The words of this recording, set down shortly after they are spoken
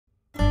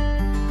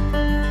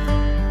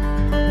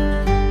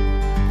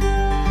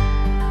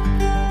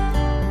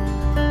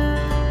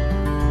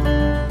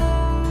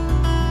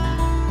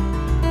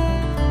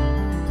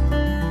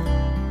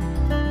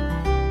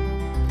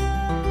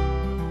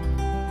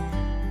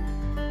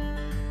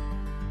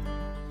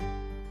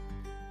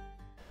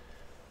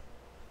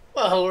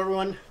Well, hello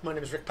everyone. My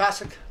name is Rick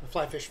Passek, the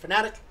FlyFish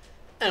Fanatic,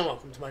 and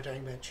welcome to my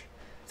tying bench.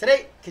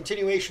 Today,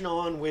 continuation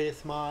on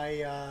with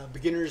my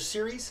beginners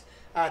series.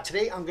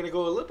 Today, I'm going to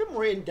go a little bit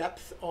more in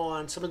depth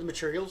on some of the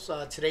materials.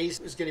 Today's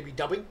is going to be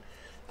dubbing.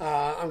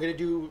 I'm going to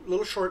do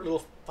little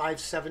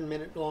 5-7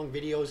 minute long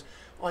videos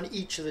on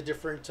each of the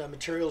different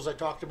materials I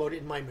talked about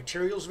in my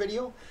materials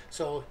video.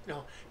 So,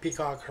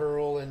 peacock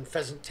herl and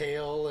pheasant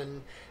tail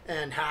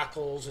and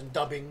hackles and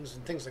dubbings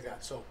and things like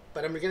that. So,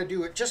 but I'm going to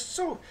do it just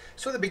so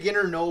the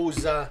beginner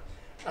knows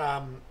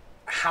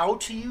how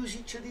to use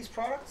each of these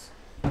products,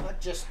 not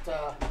just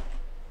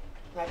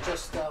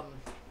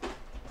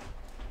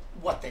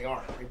what they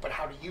are, right, but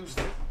how to use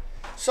them.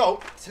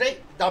 So today,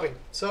 dubbing.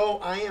 So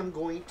I am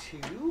going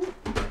to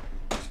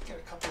just get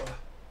a couple of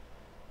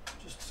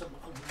some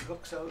ugly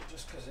hooks out,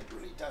 just because it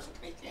really doesn't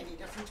make any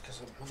difference,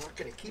 because I'm not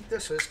going to keep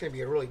this. So it's going to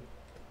be a really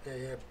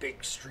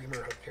big streamer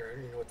hook here. I don't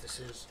even know what this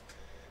is.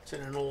 It's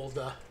in an old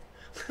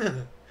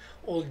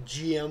old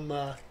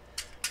GM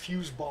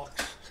fuse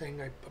box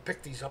thing. I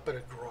picked these up at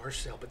a garage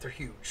sale, but they're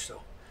huge,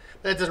 so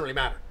that doesn't really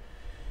matter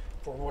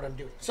for what I'm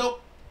doing. So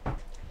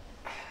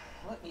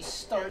let me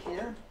start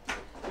here.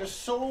 There's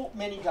so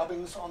many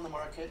dubbings on the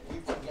market.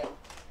 You can get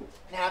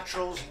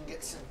naturals, you can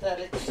get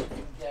synthetics, you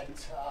can get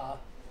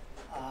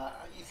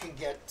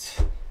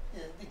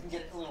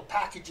it in little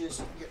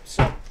packages.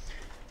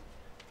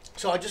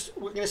 So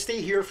we're going to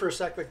stay here for a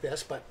sec like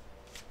this, but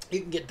you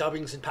can get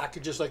dubbings in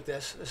packages like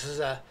this. This is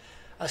a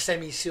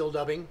semi-seal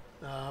dubbing.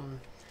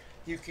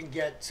 You can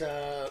get,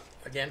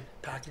 again,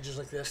 packages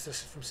like this.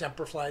 This is from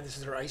Semperfli. This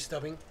is their ice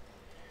dubbing.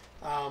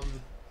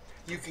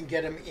 You can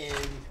get them in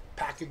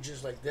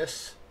packages like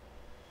this.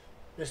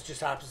 This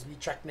just happens to be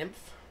Czech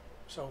nymph,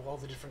 so all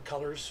the different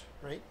colors,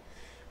 right?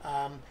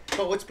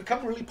 But what's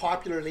become really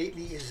popular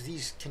lately is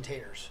these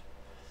containers.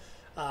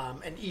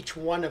 And each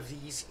one of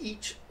these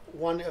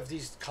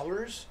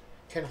colors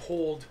can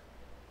hold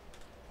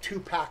 2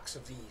 packs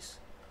of these.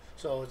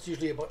 So it's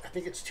usually about, I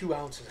think it's 2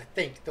 ounces, I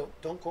think.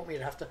 Don't quote me,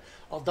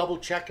 I'll double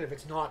check it. If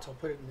it's not, I'll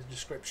put it in the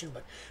description,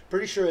 but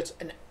pretty sure it's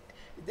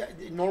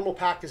the normal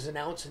pack is 1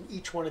 ounce, and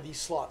each one of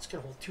these slots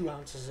can hold 2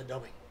 ounces of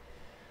dubbing.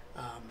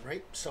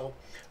 Right, so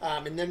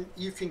and then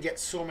you can get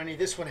so many.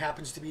 This one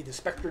happens to be the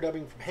Spectre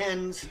dubbing from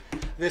Hens.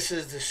 This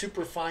is the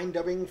super fine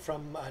dubbing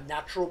from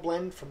Natural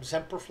Blend from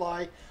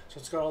Semperfli. So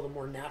it's got all the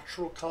more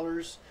natural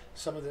colors.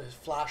 Some of the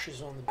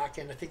flashes on the back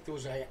end, I think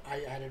those I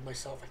added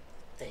myself, I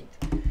think.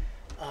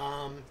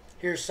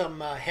 Here's some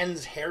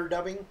Hens hair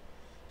dubbing.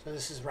 So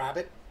this is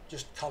rabbit,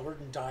 just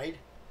colored and dyed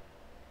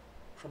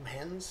from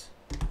Hens.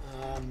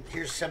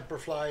 Here's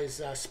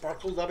Semperfli's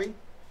sparkle dubbing.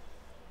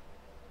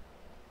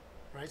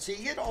 Right, so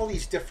you get all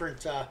these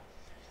different, I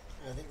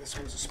think this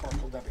one's a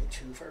sparkle dubbing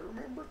too, if I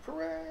remember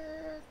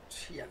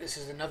correct. Yeah, this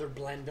is another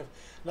blend of,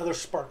 another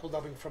sparkle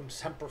dubbing from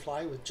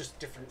Semperfli with just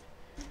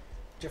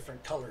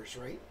different colors,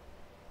 right?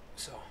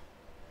 So,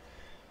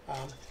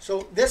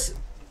 so this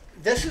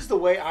is the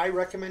way I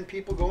recommend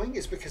people going,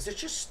 is because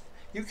it's just,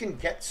 you can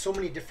get so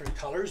many different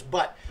colors,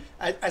 but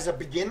as a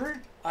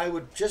beginner, I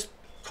would just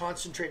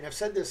concentrate, and I've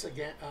said this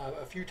again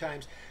a few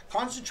times,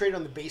 concentrate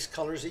on the base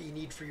colors that you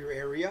need for your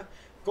area.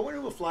 Go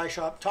into a fly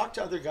shop, talk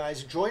to other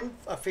guys, join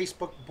a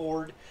Facebook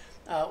board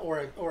or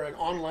an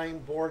online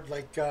board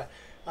like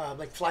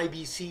Fly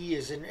BC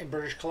is in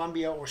British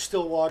Columbia, or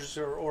Stillwaters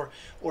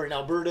or in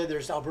Alberta.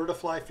 There's Alberta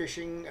Fly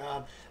Fishing.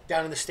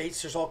 Down in the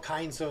States, there's all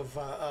kinds of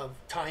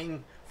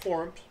tying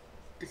forums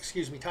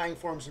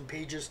and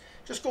pages.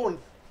 Just go and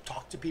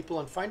talk to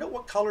people and find out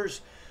what colors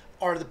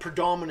are the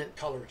predominant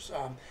colors.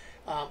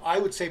 I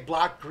would say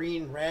black,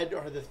 green, red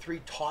are the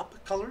 3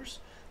 top colors,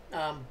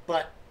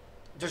 but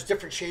there's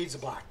different shades of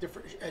black,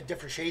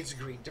 different shades of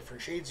green,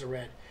 different shades of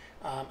red,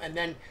 and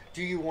then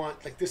do you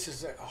want, like, this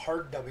is a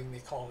hard dubbing, they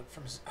call it,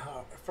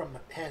 from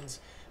Hens,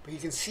 but you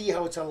can see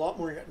how it's a lot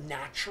more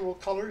natural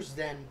colors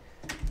than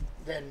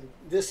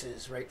this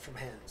is, right, from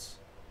Hens.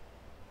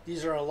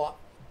 These are a lot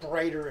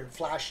brighter and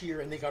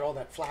flashier, and they got all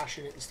that flash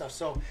in it and stuff.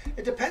 So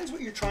it depends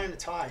what you're trying to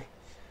tie.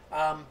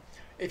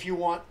 If you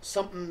want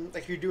something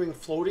like you're doing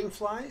floating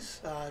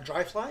flies,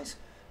 dry flies,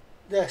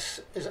 this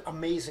is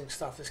amazing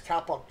stuff, this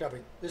kapok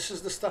dubbing. This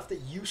is the stuff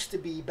that used to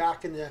be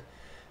back in the,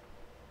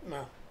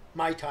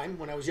 my time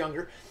when I was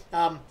younger,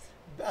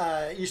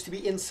 used to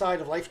be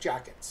inside of life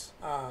jackets.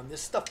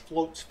 This stuff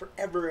floats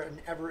forever and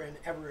ever and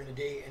ever in a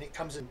day, and it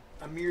comes in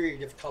a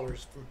myriad of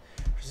colors from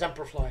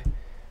Semperfli.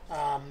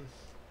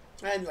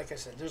 And like I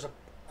said, there's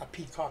a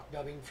peacock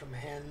dubbing from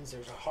Hens,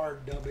 there's a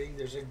hard dubbing,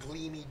 there's a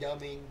gleamy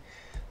dubbing,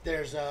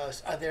 there's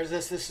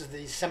this is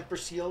the Semper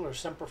Seal or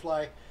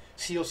Semperfli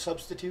seal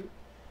substitute,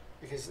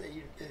 because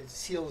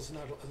seal is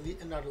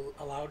not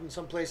allowed in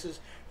some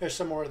places. There's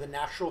some more of the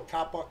natural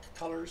kapok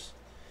colors.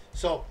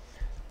 So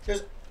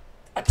there's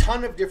a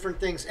ton of different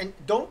things, and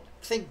don't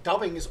think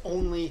dubbing is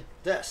only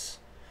this.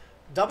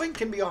 Dubbing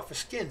can be off of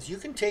skins. You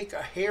can take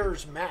a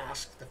hare's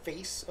mask, the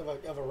face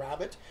of a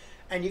rabbit,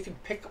 and you can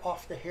pick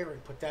off the hair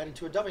and put that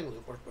into a dubbing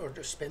loop, or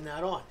just spin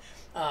that on.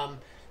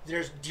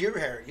 There's deer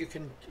hair. You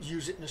can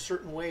use it in a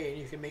certain way, and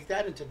you can make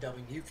that into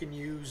dubbing. You can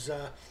use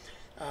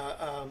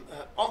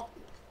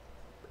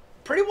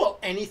pretty well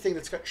anything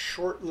that's got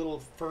short little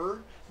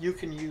fur you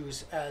can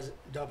use as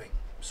dubbing.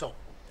 So,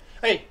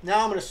 hey,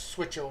 now I'm going to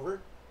switch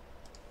over.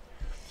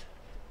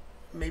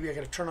 Maybe I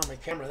got to turn on my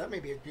camera. That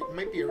might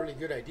be a really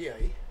good idea.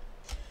 Eh?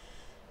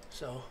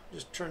 So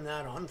just turn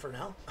that on for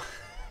now.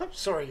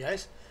 Sorry,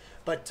 guys,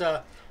 but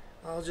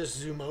I'll just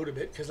zoom out a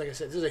bit because, like I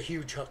said, this is a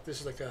huge hook. This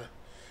is like a,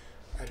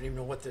 I don't even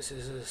know what this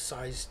is. This is a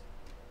size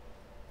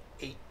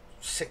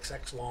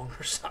 6X long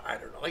or so. I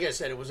don't know. Like I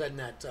said, it was in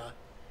that.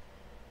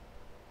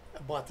 I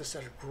bought this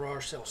at a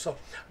garage sale. So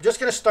I'm just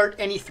going to start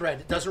any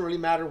thread. It doesn't really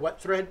matter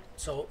what thread.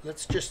 So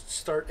let's just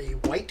start a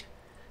white.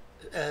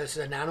 This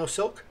is a nano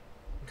silk.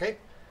 Okay.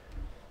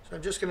 So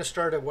I'm just going to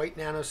start a white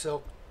nano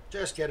silk.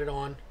 Just get it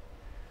on.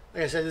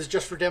 Like I said, this is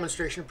just for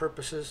demonstration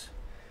purposes.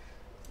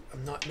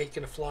 I'm not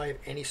making a fly of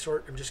any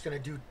sort. I'm just going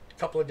to do a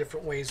couple of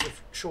different ways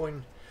of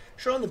showing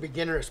the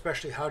beginner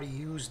especially how to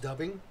use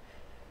dubbing.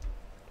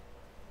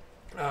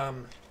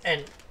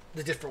 And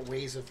the different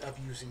ways of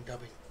using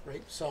dubbing,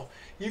 right? So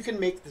you can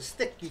make this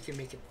thick, you can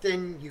make it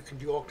thin, you can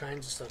do all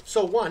kinds of stuff.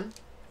 So one,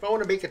 if I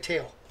want to make a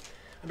tail,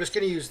 I'm just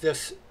going to use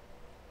this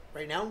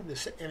right now,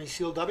 this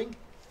semi-seal dubbing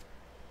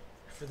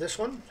for this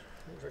one.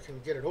 If I can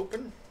get it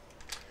open.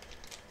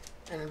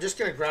 And I'm just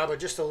going to grab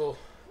just a little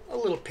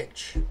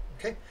pinch,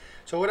 okay?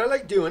 So what I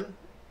like doing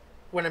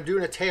when I'm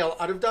doing a tail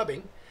out of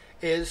dubbing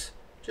is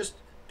just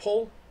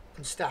pull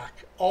and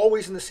stack,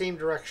 always in the same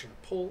direction.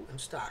 Pull and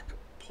stack,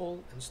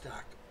 pull and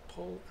stack,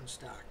 pull and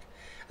stack.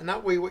 And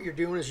that way what you're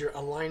doing is you're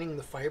aligning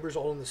the fibers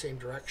all in the same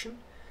direction.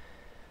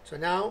 So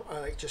now I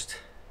like just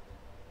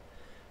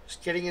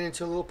getting it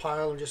into a little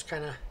pile and just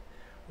kind of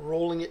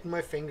rolling it in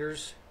my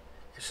fingers.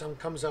 If some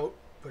comes out,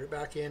 put it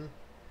back in,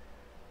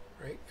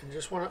 right? And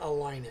just want to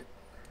align it.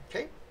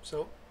 Okay,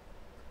 so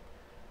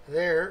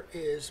there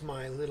is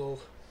my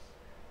little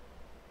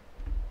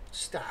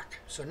stack.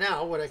 So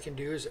now what I can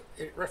do is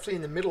roughly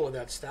in the middle of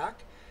that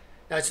stack.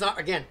 Now it's not,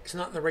 again, it's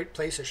not in the right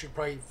place. I should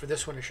probably, for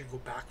this one, I should go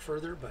back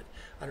further, but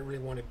I don't really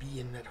want to be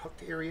in that hook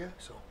area.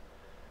 So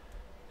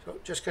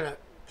just gonna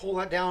pull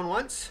that down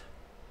once,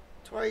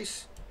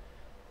 twice,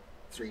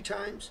 3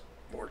 times,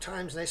 4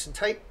 times, nice and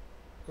tight.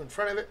 Go in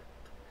front of it.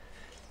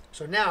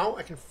 So now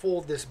I can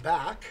fold this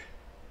back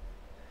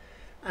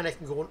and I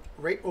can go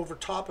right over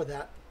top of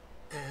that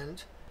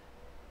and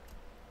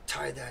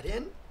tie that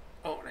in.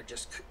 Oh, and I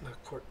just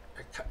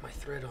cut my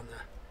thread on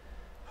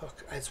the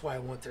hook. That's why I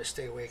wanted to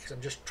stay away, because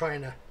I'm just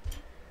trying to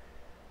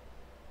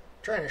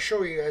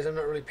show you guys I'm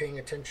not really paying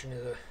attention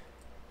to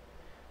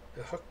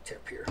the hook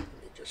tip here. Let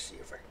me just see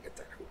if I can get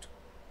that out.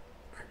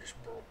 I just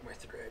broke my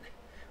thread,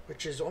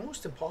 which is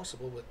almost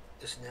impossible with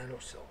this nano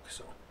silk.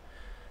 So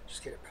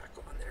just get it back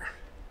on there.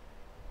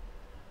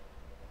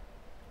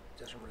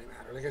 Doesn't really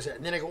matter, like I said.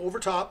 And then I go over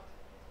top,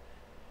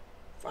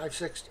 5,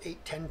 6,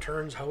 8, 10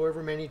 turns,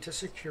 however many to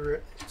secure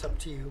it. It's up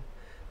to you.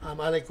 I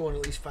like going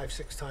at least 5,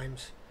 6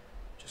 times.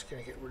 Just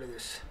gonna get rid of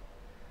this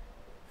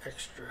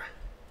extra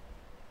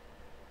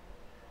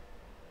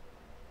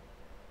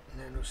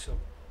nano silk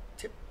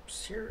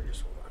tips here.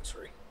 Just hold on,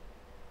 sorry.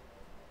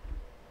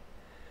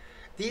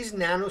 These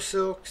nano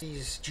silks,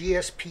 these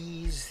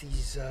GSPs,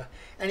 these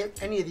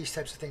any of these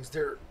types of things,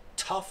 they're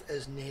tough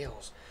as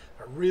nails.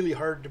 They're really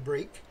hard to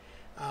break.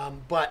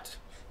 But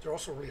they're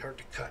also really hard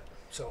to cut.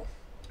 So,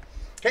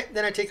 okay,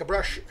 then I take a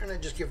brush and I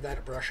just give that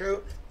a brush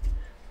out.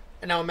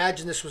 And now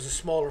imagine this was a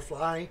smaller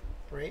fly,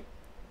 right?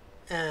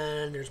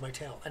 And there's my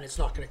tail, and it's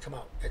not going to come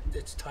out.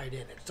 It's tied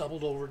in. It's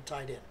doubled over,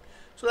 tied in.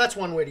 So that's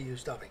one way to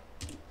use dubbing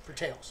for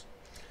tails.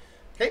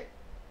 Okay.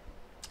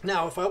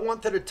 Now, if I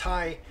wanted to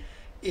tie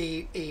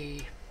a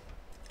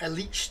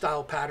leech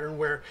style pattern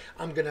where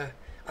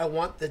I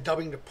want the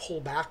dubbing to pull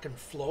back and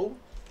flow.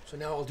 So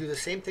now I'll do the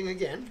same thing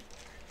again.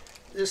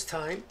 This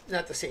time,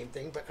 not the same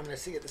thing, but I'm going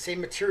to get the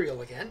same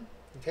material again.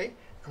 Okay,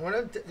 and what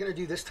I'm going to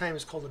do this time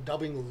is called a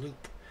dubbing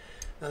loop.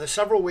 Now there's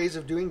several ways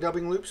of doing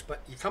dubbing loops,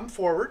 but you come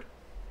forward,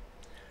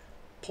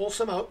 pull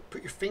some out,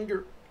 put your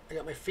finger, I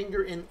got my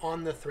finger in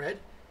on the thread,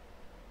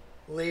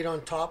 lay it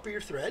on top of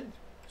your thread.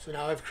 So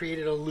now I've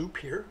created a loop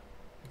here,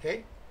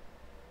 okay?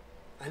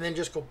 And then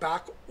just go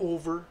back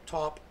over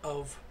top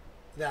of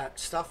that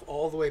stuff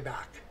all the way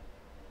back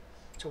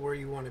to where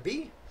you want to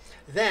be.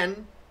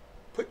 Then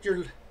put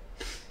your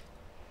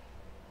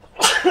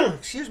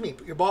excuse me,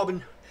 put your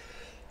bobbin,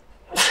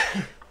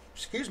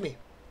 excuse me,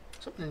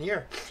 something in the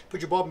air. Put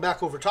your bobbin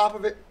back over top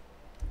of it,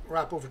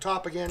 wrap over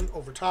top again,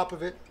 over top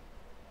of it.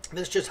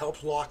 This just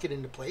helps lock it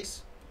into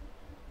place.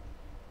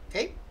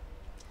 Okay,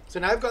 so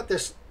now I've got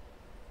this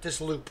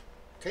loop.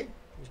 Okay,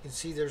 you can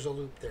see there's a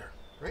loop there,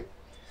 right?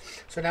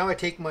 So now I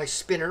take my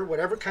spinner,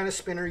 whatever kind of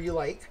spinner you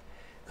like.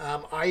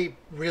 I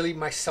really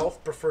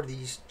myself prefer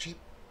these cheap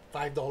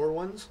 $5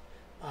 ones.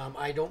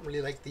 I don't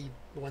really like the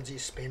ones you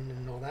spin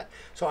and all that.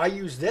 So I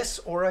use this,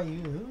 or I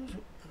don't know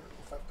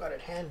if I've got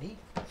it handy,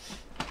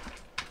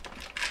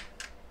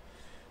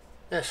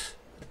 this,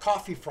 the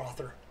coffee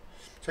frother.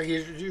 So it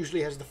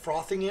usually has the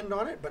frothing end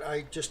on it, but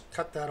I just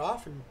cut that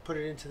off and put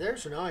it into there.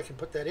 So now I can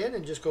put that in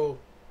and just go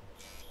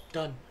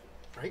done,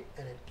 right?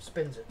 And it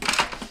spins it.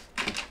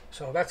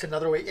 So that's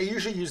another way. I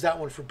usually use that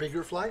one for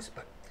bigger flies.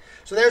 But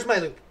so there's my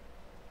loop.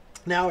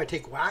 Now I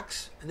take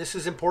wax, and this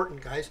is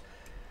important, guys,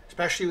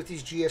 especially with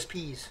these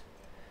GSPs.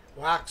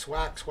 Wax,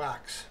 wax,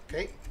 wax.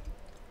 Okay,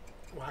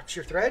 wax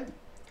your thread.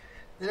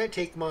 Then I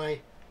take my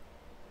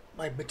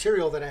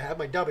material that I have,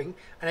 my dubbing,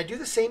 and I do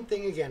the same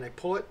thing again. I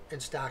pull it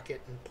and stack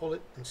it, and pull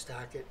it and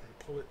stack it, and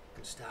pull it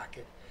and stack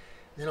it.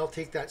 Then I'll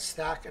take that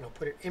stack and I'll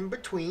put it in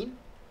between,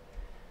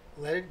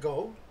 let it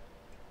go.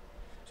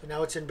 So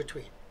now it's in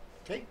between.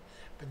 Okay,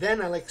 but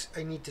then I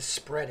need to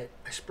spread it.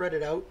 I spread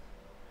it out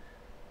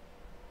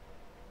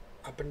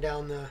up and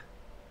down the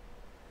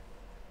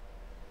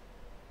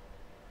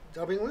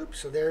dubbing loop.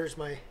 So there's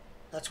my,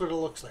 that's what it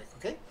looks like.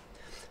 Okay,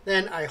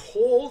 then I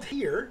hold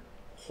here,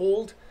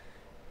 hold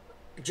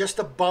just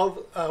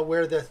above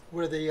where the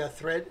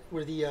thread,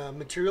 where the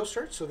material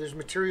starts. So there's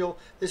material.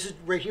 This is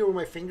right here where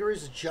my finger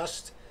is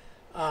just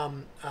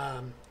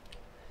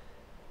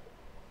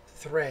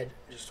thread.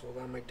 Just hold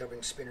on, my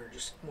dubbing spinner.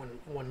 Just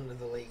one of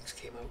the legs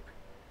came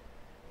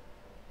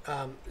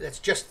out. That's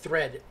just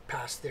thread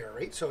past there,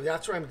 right? So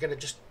that's where I'm going to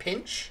just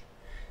pinch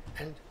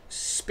and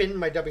spin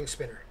my dubbing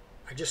spinner.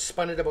 I just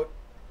spun it about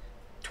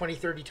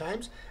 20-30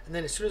 times, and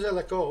then as soon as I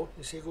let go,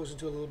 you see it goes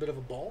into a little bit of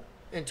a ball,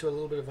 into a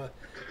little bit of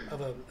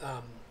a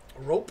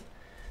rope.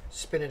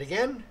 Spin it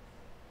again,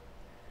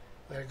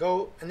 let it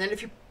go, and then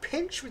if you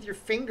pinch with your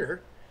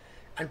finger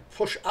and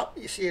push up,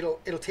 you see it'll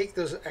take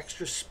those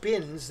extra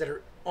spins that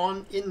are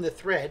in the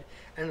thread,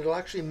 and it'll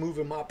actually move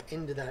them up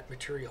into that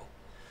material.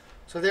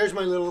 So there's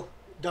my little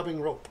dubbing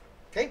rope.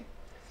 Okay,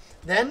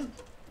 then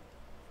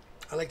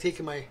I like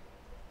taking my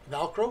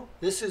Velcro.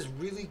 This is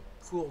really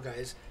cool,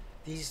 guys.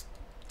 These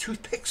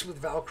toothpicks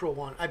with Velcro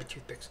on,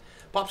 toothpicks,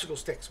 popsicle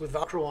sticks with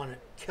Velcro on it,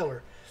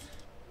 killer.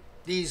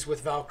 These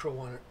with Velcro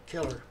on it,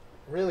 killer,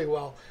 really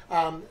well.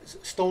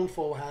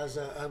 Stoneful has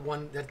a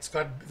one that's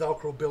got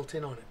Velcro built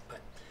in on it.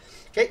 But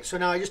okay, so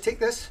now I just take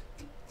this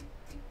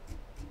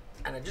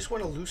and I just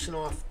want to loosen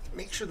off,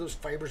 make sure those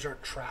fibers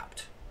aren't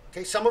trapped.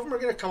 Okay, some of them are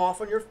going to come off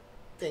on your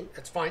thing,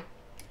 that's fine.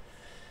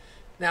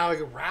 Now I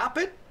go wrap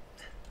it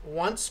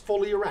once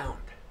fully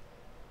around.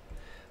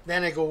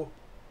 Then I go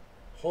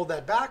hold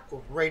that back,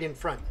 go right in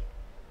front.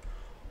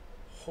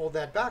 Hold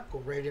that back, go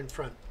right in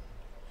front.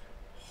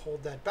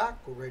 Hold that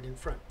back, go right in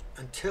front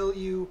until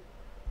you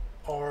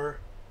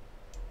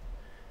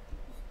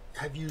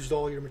have used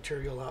all your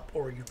material up,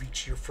 or you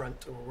reach your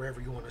front or wherever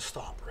you want to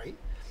stop, right?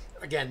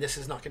 Again, this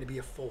is not going to be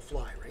a full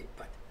fly, right?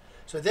 But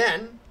so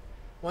then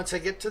once I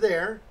get to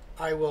there,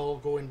 I will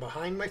go in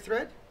behind my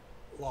thread,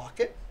 lock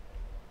it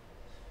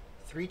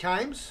 3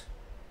 times,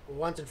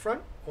 once in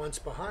front, once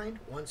behind,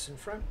 once in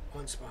front,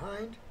 once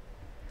behind.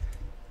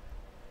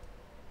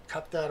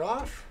 Cut that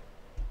off.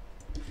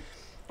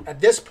 At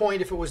this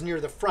point, if it was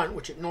near the front,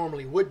 which it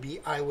normally would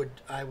be, I would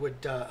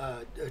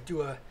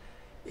do a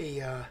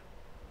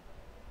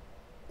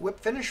whip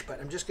finish, but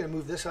I'm just going to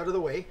move this out of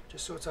the way,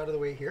 just so it's out of the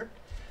way here.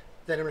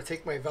 Then I'm going to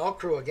take my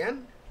Velcro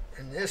again,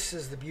 and this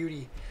is the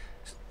beauty.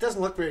 It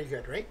doesn't look very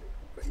good, right?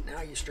 But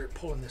now you start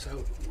pulling this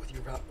out with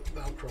your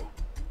Velcro.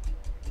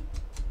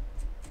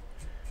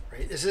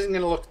 Right? This isn't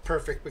going to look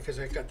perfect because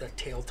I got that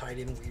tail tied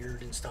in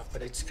weird and stuff,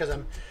 but it's because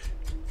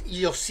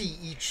you'll see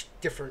each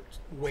different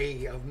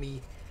way of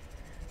me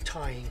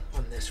tying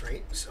on this,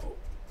 right? So,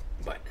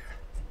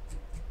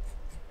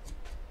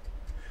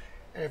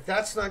 and if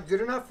that's not good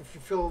enough, if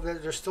you feel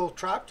that they're still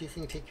trapped, you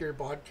can take your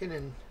bodkin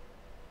and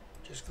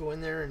just go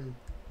in there and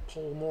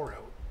pull more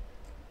out,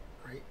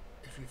 right?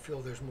 If you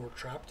feel there's more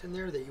trapped in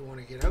there that you want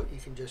to get out, you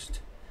can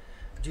just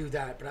do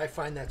that, but I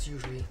find that's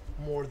usually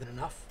more than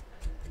enough.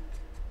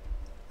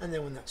 And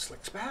then when that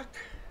slicks back,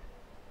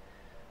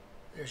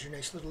 there's your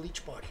nice little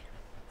leech body,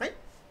 right?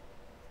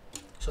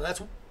 So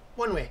that's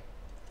one way.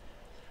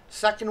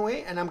 Second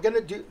way, and I'm going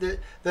to do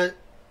the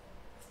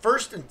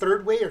first and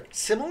third way are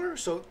similar,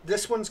 so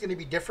this one's going to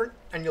be different,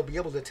 and you'll be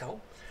able to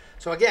tell.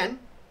 So again,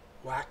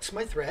 wax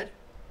my thread,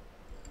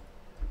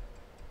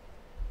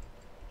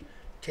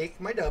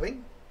 take my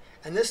dubbing,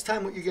 and this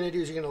time what you're going to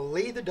do is you're going to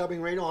lay the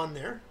dubbing right on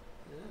there.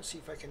 Let's see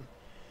if I can,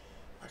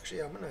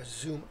 actually I'm going to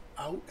zoom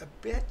out a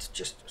bit,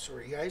 just,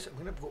 sorry guys, I'm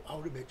going to go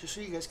out a bit just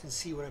so you guys can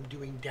see what I'm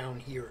doing down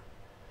here,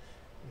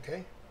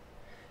 okay?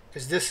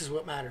 Because this is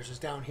what matters, is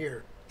down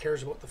here.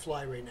 Cares about the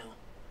fly right now.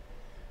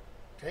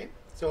 Okay,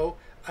 so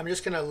I'm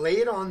just going to lay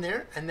it on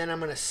there, and then I'm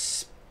going to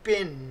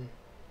spin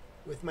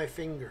with my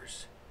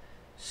fingers.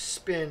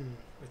 Spin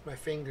with my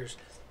fingers.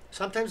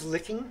 Sometimes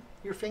licking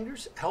your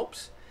fingers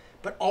helps,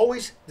 but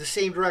always the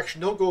same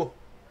direction. Don't go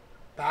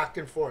back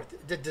and forth.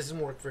 That doesn't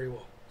work very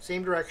well.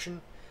 Same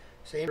direction,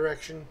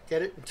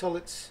 get it until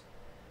it's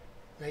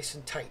nice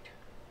and tight.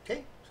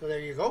 Okay, so there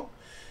you go.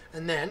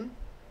 And then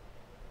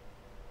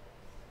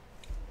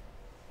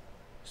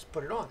just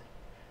put it on.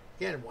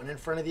 Again, one in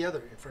front of the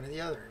other, in front of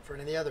the other, in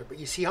front of the other. But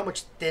you see how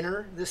much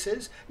thinner this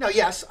is? Now,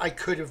 yes, I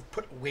could have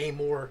put way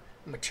more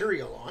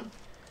material on,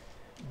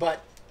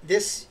 but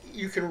this,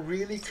 you can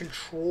really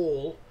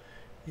control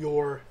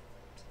your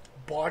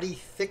body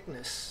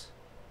thickness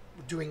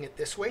doing it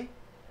this way,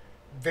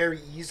 very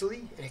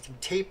easily, and I can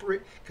taper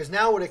it, because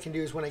now what I can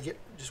do is when I get,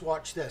 just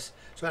watch this.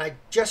 So when I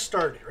just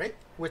started, right,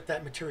 with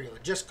that material,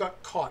 it just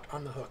got caught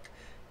on the hook,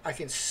 I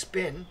can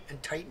spin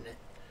and tighten it.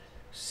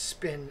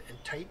 Spin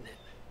and tighten it.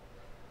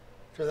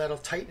 So that'll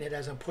tighten it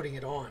as I'm putting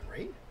it on,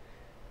 right?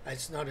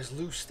 It's not as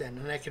loose then,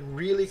 and I can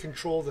really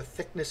control the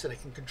thickness, and I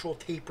can control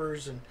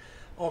tapers and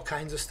all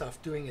kinds of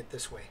stuff doing it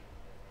this way.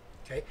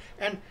 Okay,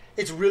 and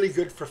it's really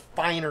good for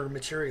finer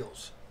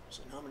materials.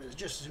 So now I'm going to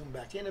just zoom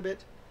back in a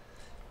bit.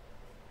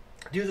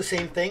 Do the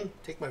same thing,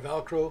 take my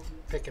Velcro,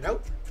 pick it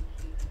out.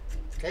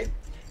 Okay,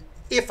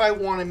 if I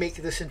want to make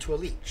this into a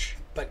leech,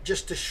 but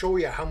just to show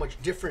you how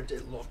much different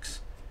it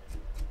looks.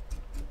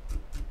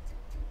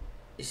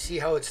 You see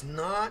how it's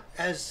not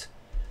as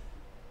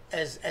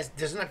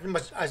there's not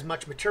as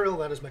much material,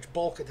 not as much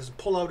bulk, it doesn't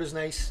pull out as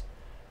nice,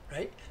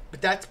 right?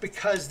 But that's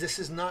because this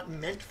is not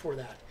meant for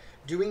that.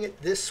 Doing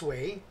it this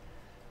way,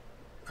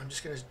 I'm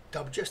just going to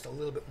dub just a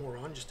little bit more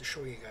on just to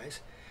show you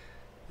guys.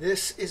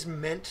 This is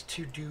meant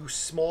to do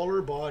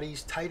smaller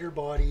bodies, tighter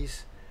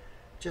bodies,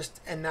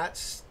 and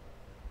that's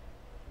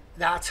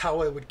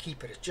how I would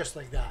keep it. It's just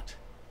like that,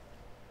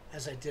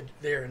 as I did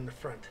there in the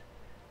front,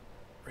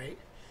 right?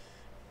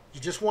 You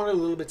just want it a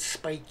little bit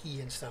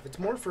spiky and stuff. It's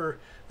more for,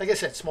 like I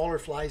said, smaller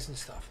flies and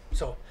stuff.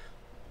 So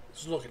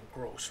it's looking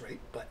gross, right?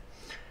 But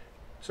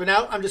so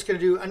now I'm just going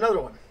to do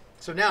another one.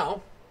 So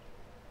now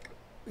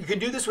you can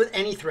do this with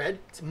any thread.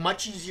 It's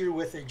much easier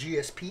with a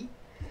GSP.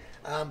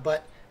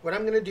 But what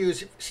I'm going to do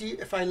is see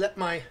if I let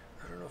my,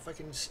 I don't know if I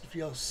can, if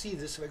you'll see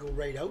this if I go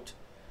right out.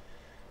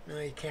 No,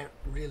 you can't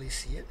really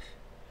see it.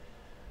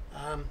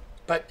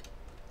 But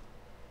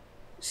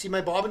see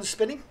my bobbin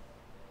spinning?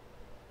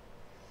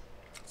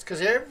 It's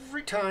because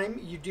every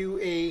time you do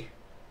a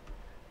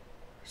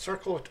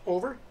circle it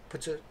over,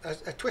 puts a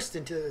twist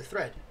into the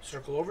thread.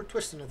 Circle over,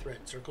 twist in the thread.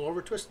 Circle over,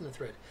 twist in the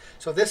thread.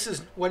 So this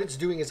is what it's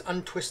doing, is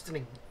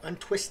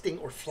untwisting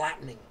or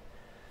flattening.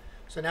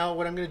 So now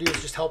what I'm going to do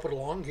is just help it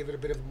along, give it a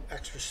bit of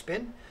extra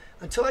spin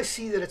until I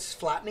see that it's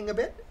flattening a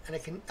bit,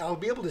 and I'll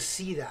be able to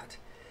see that.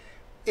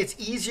 It's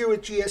easier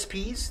with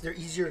GSPs. They're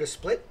easier to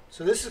split.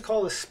 So this is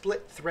called a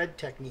split thread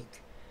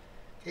technique.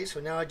 Okay,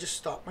 so now I just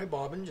stop my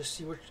bobbin, just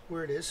see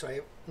where it is. So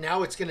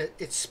now it's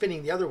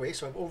spinning the other way,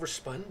 so I've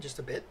overspun just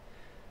a bit.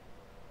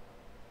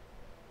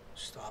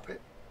 Stop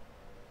it.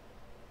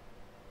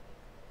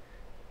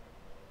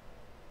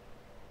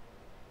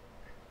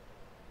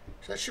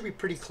 So that should be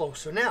pretty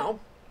close. So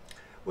now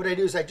what I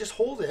do is I just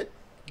hold it,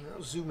 and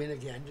I'll zoom in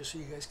again just so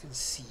you guys can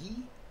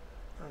see.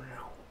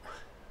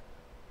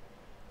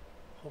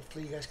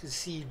 Hopefully you guys can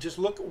see. Just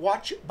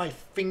watch my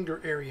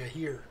finger area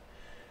here.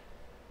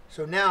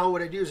 So now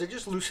what I do is I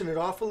just loosen it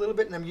off a little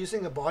bit, and I'm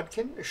using a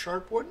bodkin, a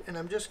sharp one, and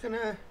I'm just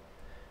gonna,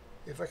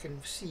 if I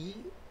can see,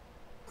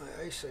 my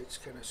eyesight's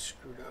kind of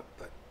screwed up,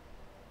 but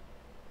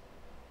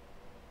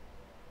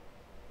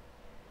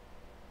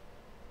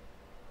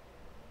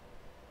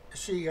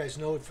just so you guys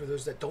know, for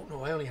those that don't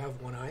know, I only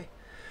have one eye.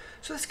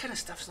 So this kind of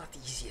stuff's not the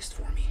easiest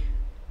for me.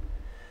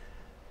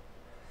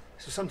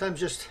 So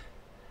sometimes just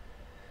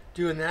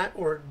doing that,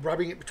 or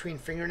rubbing it between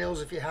fingernails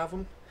if you have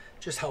them,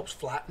 just helps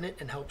flatten it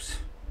and helps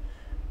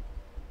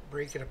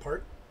break it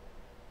apart.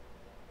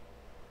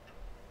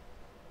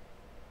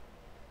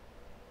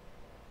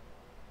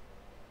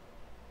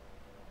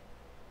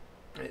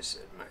 My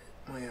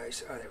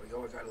eyes, oh, there we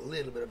go. I got a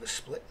little bit of a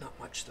split, not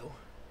much though.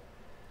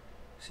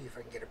 See if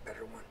I can get a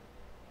better one.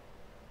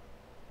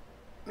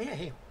 Yeah,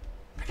 hey,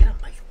 I got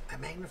a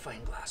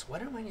magnifying glass. Why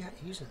am I not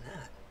using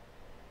that?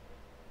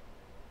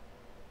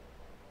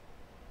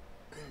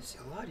 And it's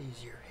a lot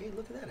easier. Hey,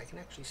 look at that. I can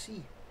actually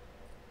see.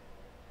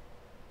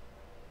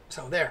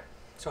 So there.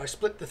 So I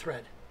split the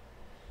thread.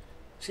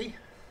 See?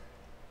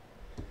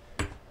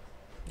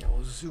 Now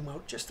we'll zoom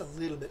out just a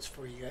little bit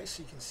for you guys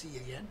so you can see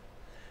again.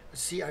 But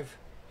see,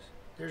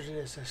 there's it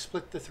is. I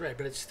split the thread,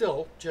 but it's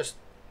still just,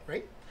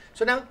 right?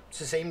 So now it's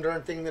the same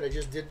darn thing that I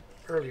just did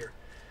earlier.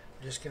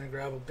 I'm just going to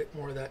grab a bit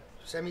more of that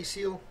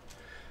semi-seal.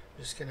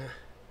 Just going to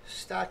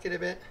stack it a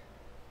bit.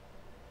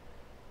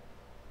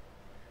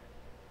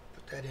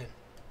 Put that in.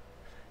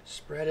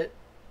 Spread it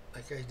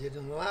like I did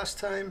in the last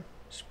time.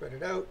 Spread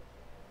it out.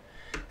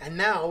 And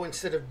now,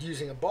 instead of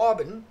using a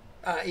bobbin,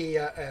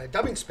 a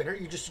dubbing spinner,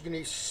 you're just going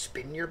to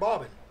spin your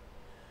bobbin.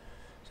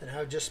 So now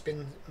I just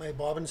spin my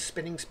bobbin,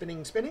 spinning,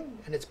 spinning, spinning,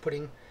 and it's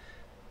putting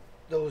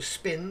those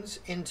spins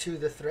into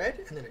the thread,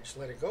 and then I just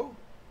let it go,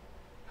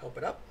 help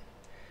it up.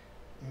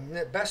 And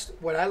the best,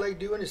 what I like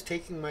doing is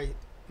taking my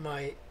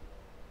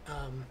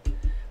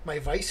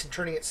vise and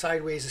turning it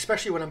sideways,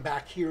 especially when I'm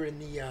back here in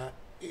the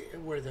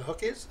where the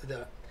hook is,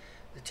 the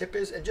tip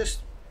is, and just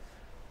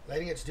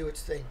letting it do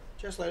its thing.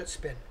 Just let it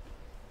spin.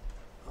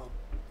 I'll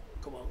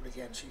go out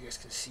again so you guys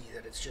can see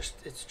that it's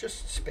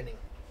just spinning.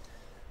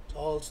 That's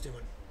all it's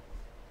doing.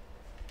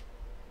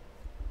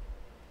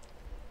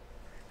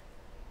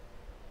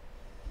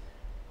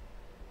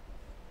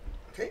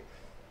 Okay.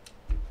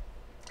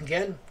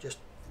 Again, just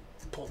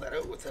pull that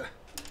out with a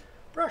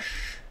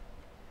brush.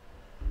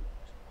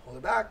 Hold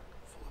it back,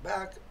 pull it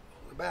back,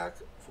 pull it back,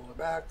 pull it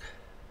back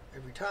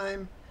every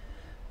time.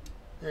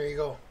 There you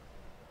go.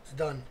 It's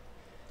done.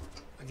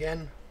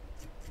 Again,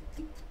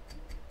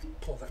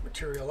 pull that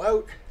material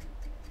out.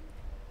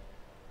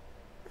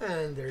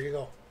 And there you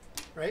go.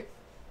 Right?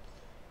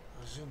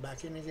 I'll zoom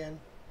back in again.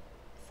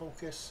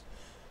 Focus.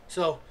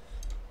 So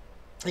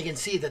you can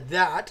see that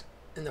that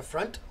in the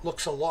front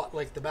looks a lot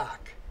like the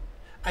back.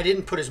 I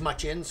didn't put as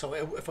much in, so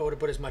if I would have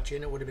put as much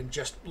in, it would have been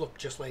looked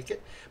just like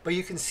it. But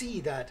you can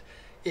see that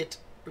it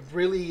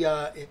really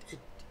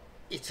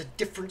it's a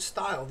different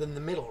style than the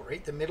middle,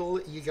 right? The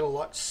middle, you get a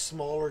lot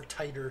smaller,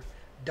 tighter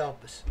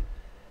dubs.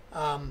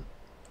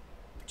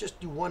 Just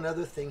do one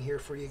other thing here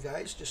for you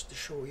guys, just to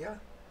show you.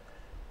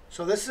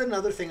 So this is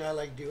another thing I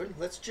like doing.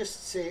 Let's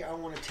just say I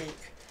want to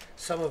take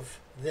some of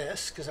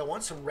this, because I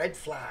want some red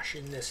flash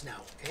in this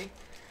now, okay?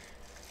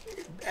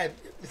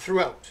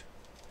 Throughout.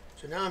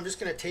 So now I'm just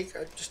going to take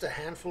just a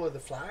handful of the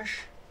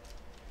flash,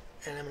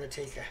 and I'm going to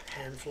take a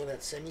handful of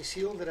that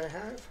semi-seal that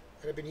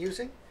I've been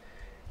using,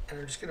 and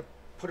I'm just going to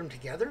put them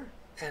together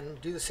and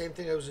do the same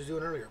thing I was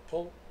doing earlier.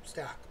 Pull,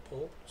 stack,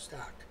 pull,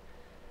 stack.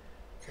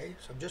 Okay,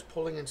 so I'm just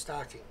pulling and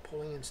stacking,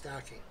 pulling and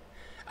stacking.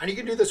 And you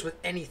can do this with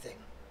anything.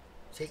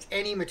 Take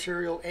any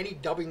material, any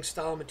dubbing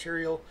style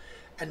material,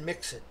 and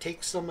mix it.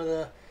 Take some of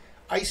the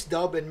ice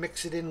dub and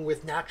mix it in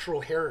with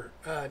natural hair,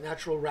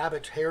 natural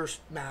rabbit hair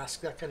mask,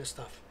 that kind of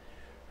stuff.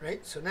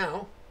 Right, so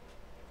now,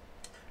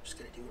 I'm just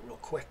going to do a real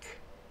quick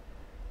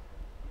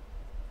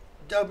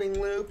dubbing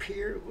loop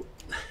here.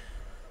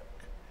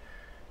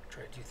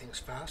 Try to do things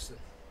fast and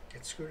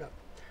get screwed up.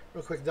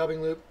 Real quick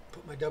dubbing loop,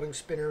 put my dubbing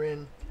spinner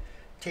in,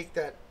 take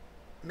that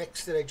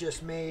mix that I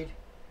just made,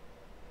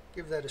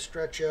 give that a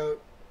stretch out,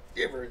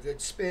 give her a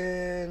good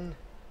spin.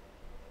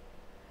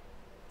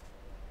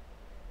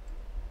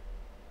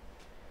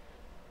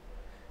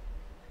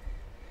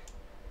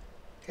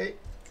 Okay.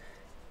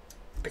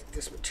 Pick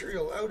this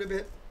material out a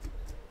bit,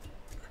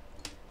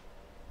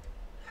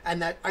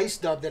 and that ice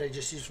dub that I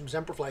just used from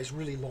Semperfli is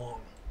really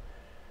long,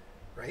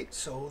 right?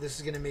 So this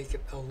is going to make it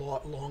a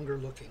lot longer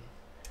looking,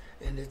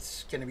 and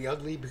it's going to be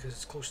ugly because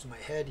it's close to my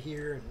head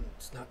here, and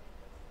it's not,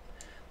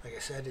 like I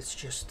said, it's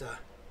just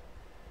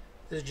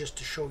this is just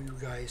to show you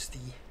guys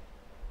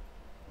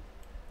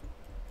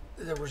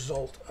the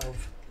result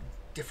of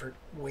different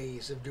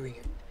ways of doing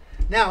it.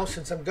 Now,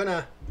 since I'm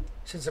gonna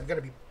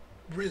be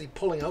really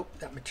pulling out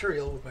that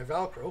material with my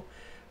Velcro,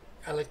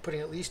 I like putting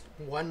at least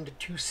 1 to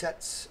 2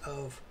 sets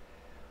of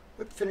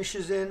whip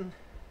finishes in.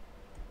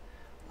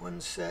 One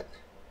set,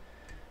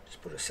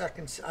 just put a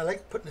second. I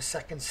like putting a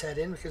second set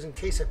in because in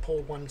case I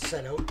pull one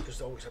set out,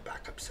 there's always a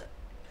backup set.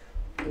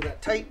 Pull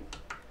that tight,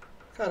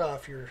 cut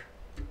off your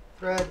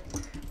thread,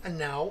 and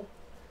now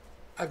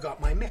I've got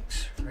my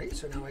mix, right?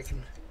 So now I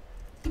can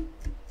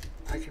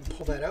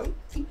pull that out,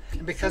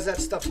 and because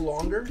that stuff's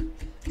longer,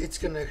 it's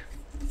gonna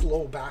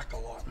flow back a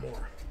lot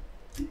more,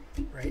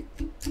 right?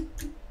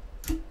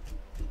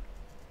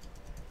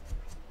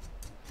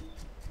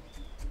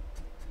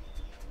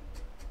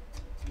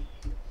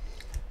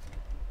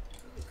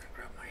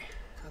 Grab my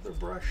other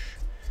brush,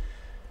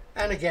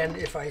 and again,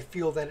 if I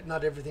feel that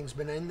not everything's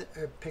been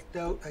picked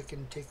out, I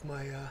can take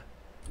my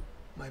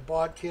my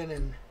bodkin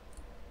and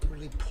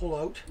really pull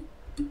out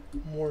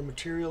more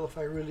material if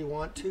I really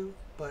want to,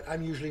 but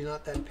I'm usually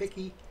not that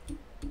picky,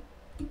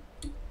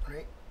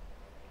 right?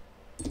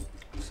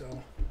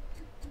 So,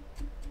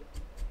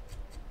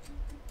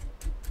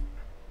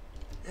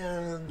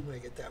 and when I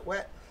get that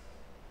wet,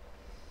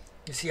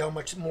 you see how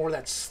much more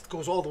that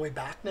goes all the way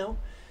back now?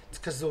 It's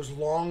because those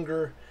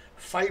longer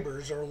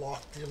fibers are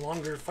locked, the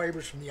longer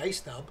fibers from the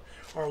ice dub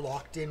are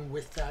locked in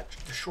with the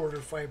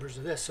shorter fibers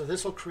of this. So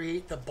this will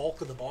create the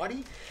bulk of the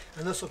body,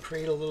 and this will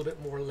create a little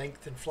bit more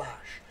length and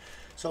flash.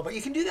 So, but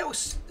you can do that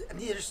with, I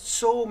mean, there's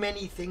so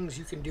many things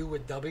you can do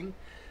with dubbing.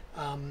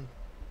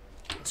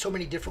 So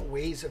many different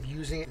ways of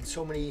using it, and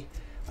so many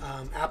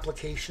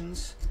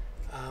applications.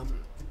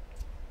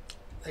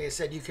 Like I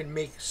said, you can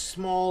make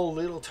small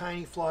little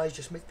tiny flies,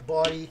 just make the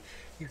body.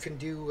 You can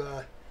do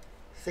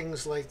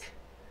things like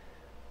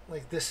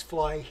this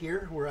fly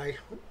here, where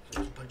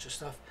there's a bunch of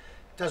stuff.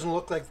 Doesn't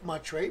look like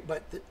much, right?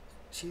 But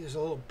see, there's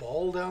a little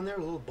ball down there,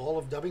 a little ball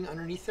of dubbing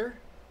underneath there.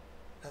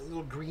 That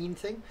little green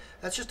thing,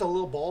 that's just a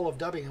little ball of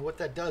dubbing, and what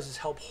that does is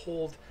help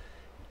hold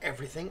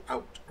everything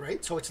out,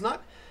 right? So it's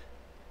not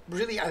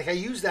really, like, I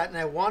use that and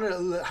I want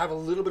to have a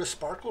little bit of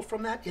sparkle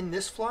from that in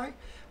this fly,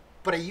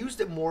 but I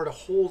used it more to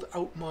hold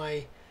out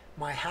my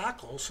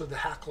hackle, so the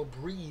hackle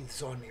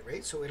breathes on me,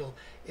 right? So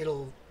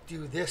it'll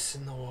do this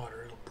in the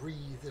water, it'll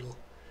breathe,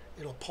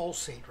 it'll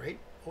pulsate, right,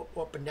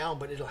 up and down,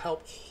 but it'll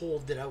help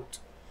hold it out.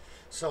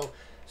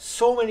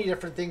 So many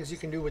different things you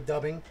can do with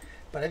dubbing,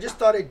 but I just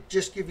thought I'd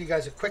just give you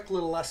guys a quick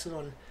little lesson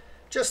on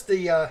just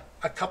a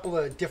couple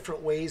of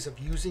different ways of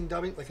using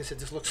dubbing. Like I said,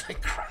 this looks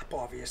like crap,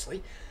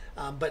 obviously,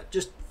 but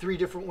just 3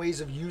 different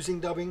ways of using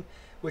dubbing,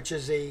 which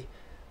is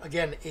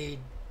again a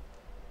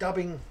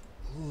dubbing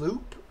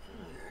loop.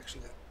 I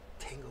actually got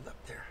tangled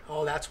up there.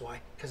 Oh, that's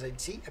why, because I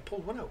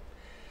pulled one out.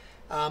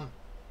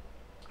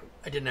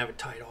 I didn't have it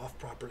tied off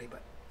properly,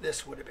 but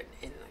this would have been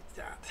in like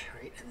that,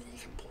 right? And then you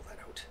can pull that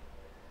out.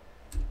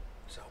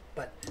 So,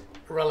 but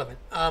irrelevant.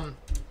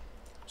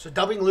 So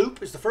dubbing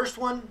loop is the first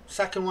one.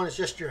 Second one is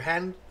just your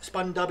hand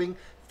spun dubbing.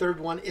 Third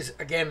one is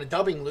again a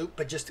dubbing loop,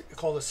 but just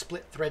called a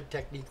split thread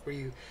technique, where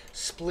you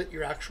split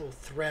your actual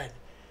thread.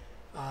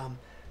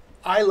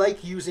 I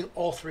like using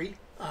all three.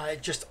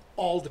 It just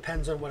all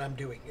depends on what I'm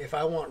doing. If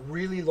I want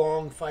really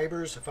long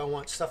fibers, if I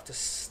want stuff to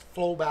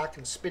flow back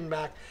and spin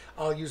back,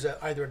 I'll use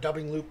either a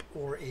dubbing loop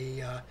or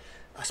a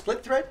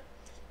split thread.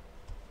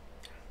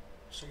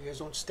 So you guys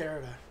don't stare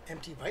at an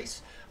empty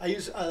vise. I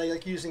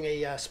like using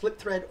a split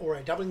thread or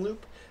a dubbing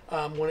loop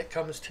when it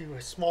comes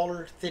to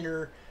smaller,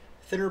 thinner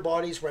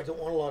bodies where I don't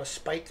want a lot of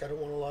spike. I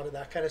don't want a lot of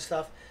that kind of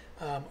stuff.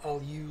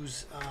 I'll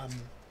use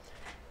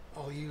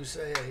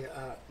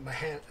my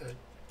hand,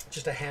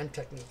 just a hand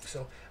technique.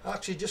 So I'll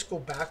actually just go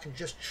back and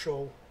just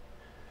show.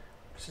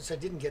 Since I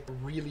didn't get to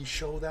really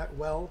show that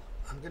well,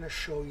 I'm gonna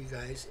show you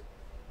guys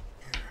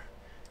here.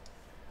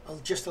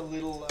 Just a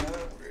little.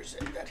 Where is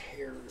it? That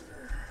hair.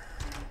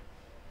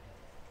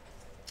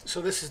 So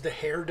this is the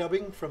hair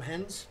dubbing from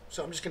hens.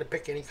 So I'm just going to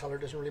pick any color,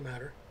 doesn't really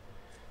matter.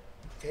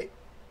 Okay,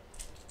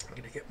 I'm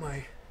going to get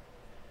my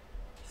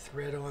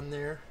thread on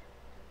there.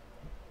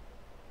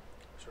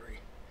 Sorry,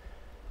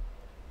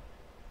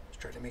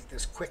 just try to make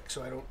this quick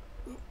so I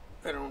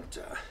don't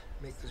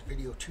make this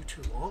video too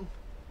long.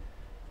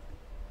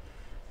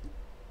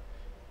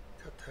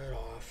 Cut that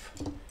off.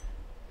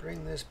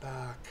 Bring this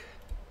back.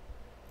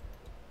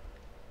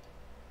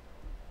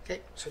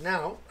 Okay, so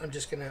now I'm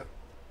just going to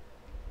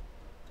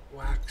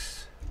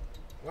wax,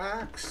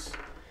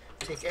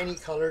 take any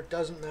color,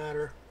 doesn't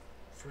matter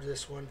for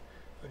this one.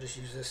 I'll just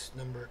use this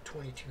number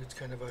 22. It's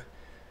kind of a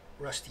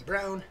rusty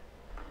brown,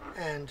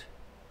 and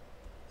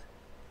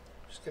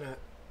I'm just gonna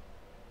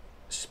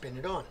spin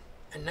it on.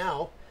 And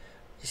now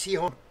you see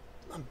how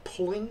I'm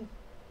pulling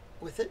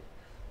with it,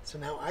 so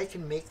now I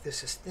can make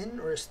this as thin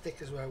or as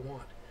thick as I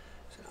want.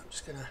 So I'm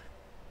just gonna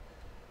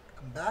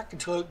come back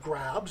until it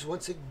grabs.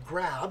 Once it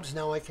grabs,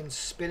 now I can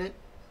spin it,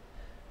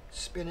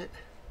 spin it,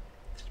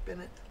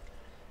 spin it,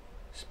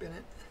 spin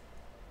it.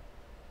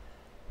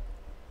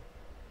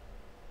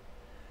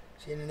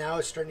 See, and now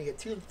it's starting to get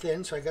too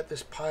thin, so I got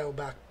this pile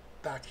back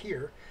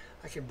here.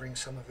 I can bring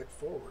some of it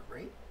forward,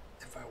 right?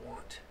 If I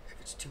want, if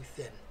it's too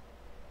thin,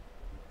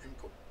 and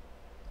go,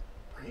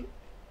 right?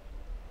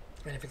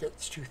 And if it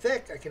gets too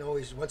thick, I can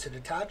always, once it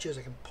attaches,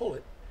 I can pull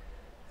it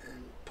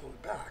and pull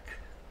it back,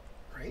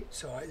 right?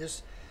 So it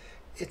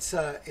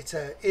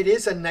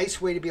is a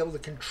nice way to be able to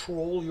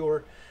control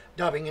your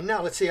dubbing. And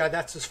now let's say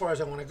that's as far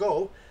as I want to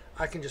go.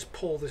 I can just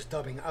pull this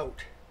dubbing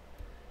out,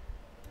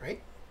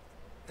 right?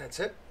 That's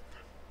it.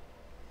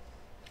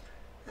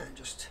 And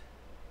just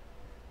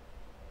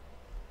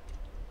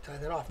tie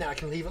that off. Now I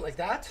can leave it like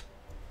that,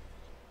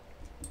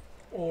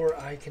 or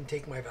I can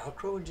take my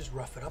Velcro and just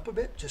rough it up a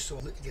bit, just so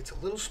it gets a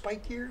little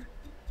spikier.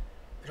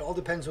 It all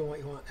depends on what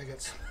you want. I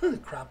got some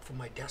crap from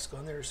my desk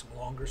on there, some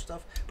longer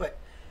stuff, but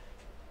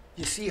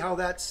you see how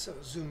that's,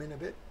 zoom in a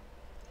bit.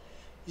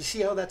 You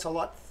see how that's a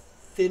lot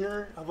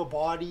thinner of a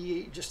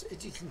body. Just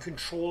you can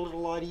control it a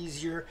lot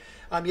easier.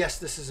 Yes,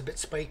 this is a bit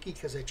spiky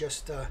because I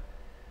just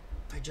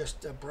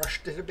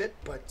brushed it a bit,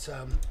 but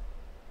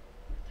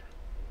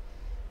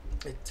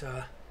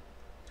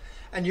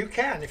and you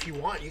can, if you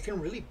want, you can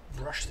really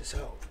brush this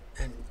out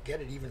and get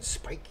it even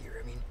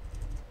spikier. I mean,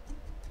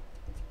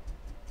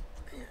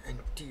 and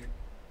do you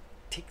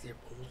take the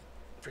old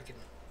freaking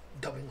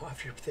dubbing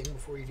off your thing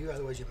before you do?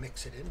 Otherwise, you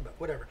mix it in. But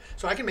whatever.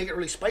 So I can make it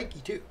really spiky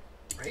too,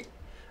 right?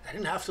 I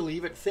didn't have to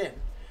leave it thin.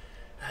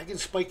 I can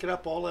spike it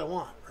up all I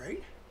want,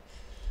 right?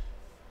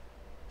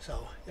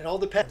 So it all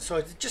depends. So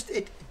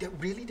it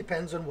really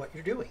depends on what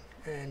you're doing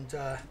and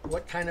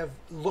what kind of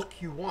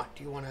look you want.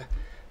 Do you want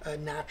a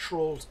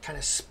natural kind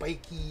of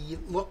spiky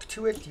look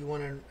to it? Do you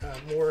want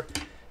more?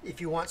 If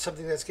you want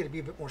something that's going to be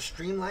a bit more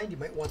streamlined, you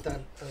might want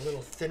that a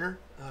little thinner,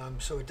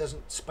 so it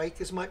doesn't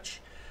spike as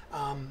much.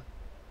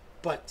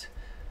 But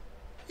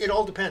it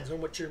all depends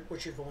on what you're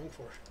going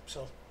for.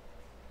 So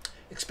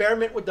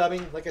experiment with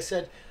dubbing. Like I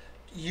said,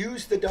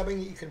 use the dubbing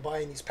that you can buy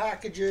in these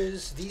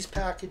packages, these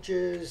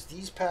packages,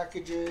 these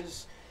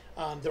packages.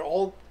 They're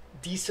all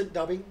decent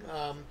dubbing.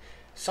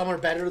 Some are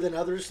better than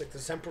others, like the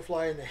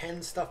Semperfly and the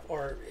hen stuff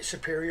are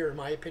superior, in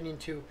my opinion,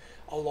 to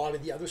a lot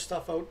of the other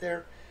stuff out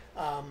there.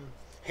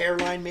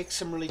 Hairline makes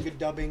some really good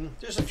dubbing.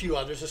 There's a few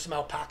others. There's some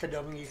alpaca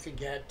dubbing you can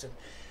get and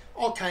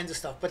all kinds of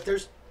stuff. But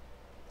there's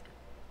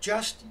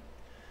just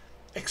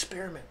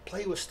experiment,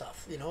 play with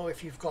stuff. You know,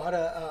 if you've got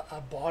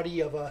a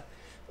body of a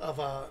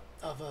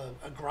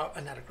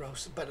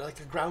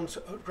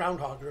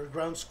groundhog or a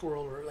ground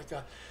squirrel or like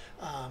a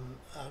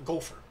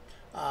gopher,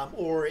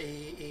 or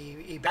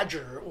a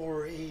badger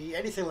or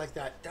anything like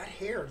that, that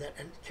hair that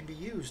can be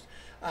used.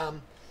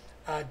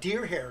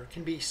 Deer hair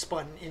can be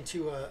spun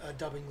into a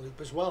dubbing loop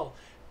as well.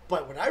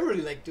 But what I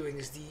really like doing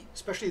is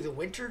especially the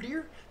winter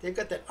deer, they've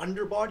got that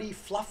underbody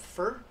fluff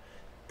fur.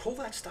 Pull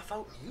that stuff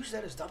out and use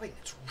that as dubbing.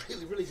 It's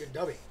really, really good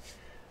dubbing.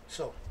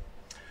 So,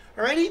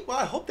 alrighty, well,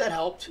 I hope that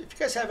helped. If you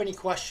guys have any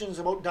questions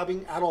about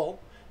dubbing at all,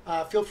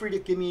 feel free to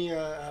give me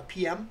a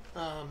PM.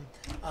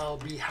 I'll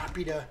be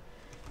happy to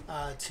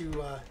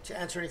to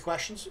answer any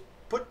questions.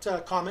 Put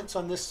comments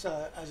on this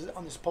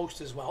on this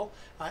post as well.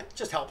 It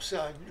just helps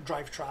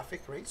drive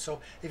traffic, right? So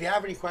if you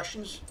have any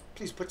questions,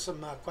 please put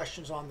some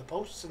questions on the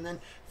posts, and then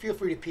feel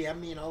free to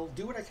PM me, and I'll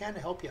do what I can to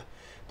help you.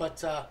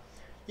 But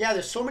yeah,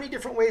 there's so many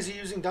different ways of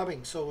using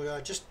dubbing, so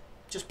just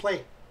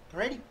play.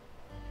 Alrighty.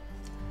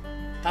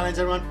 Highlands,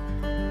 everyone.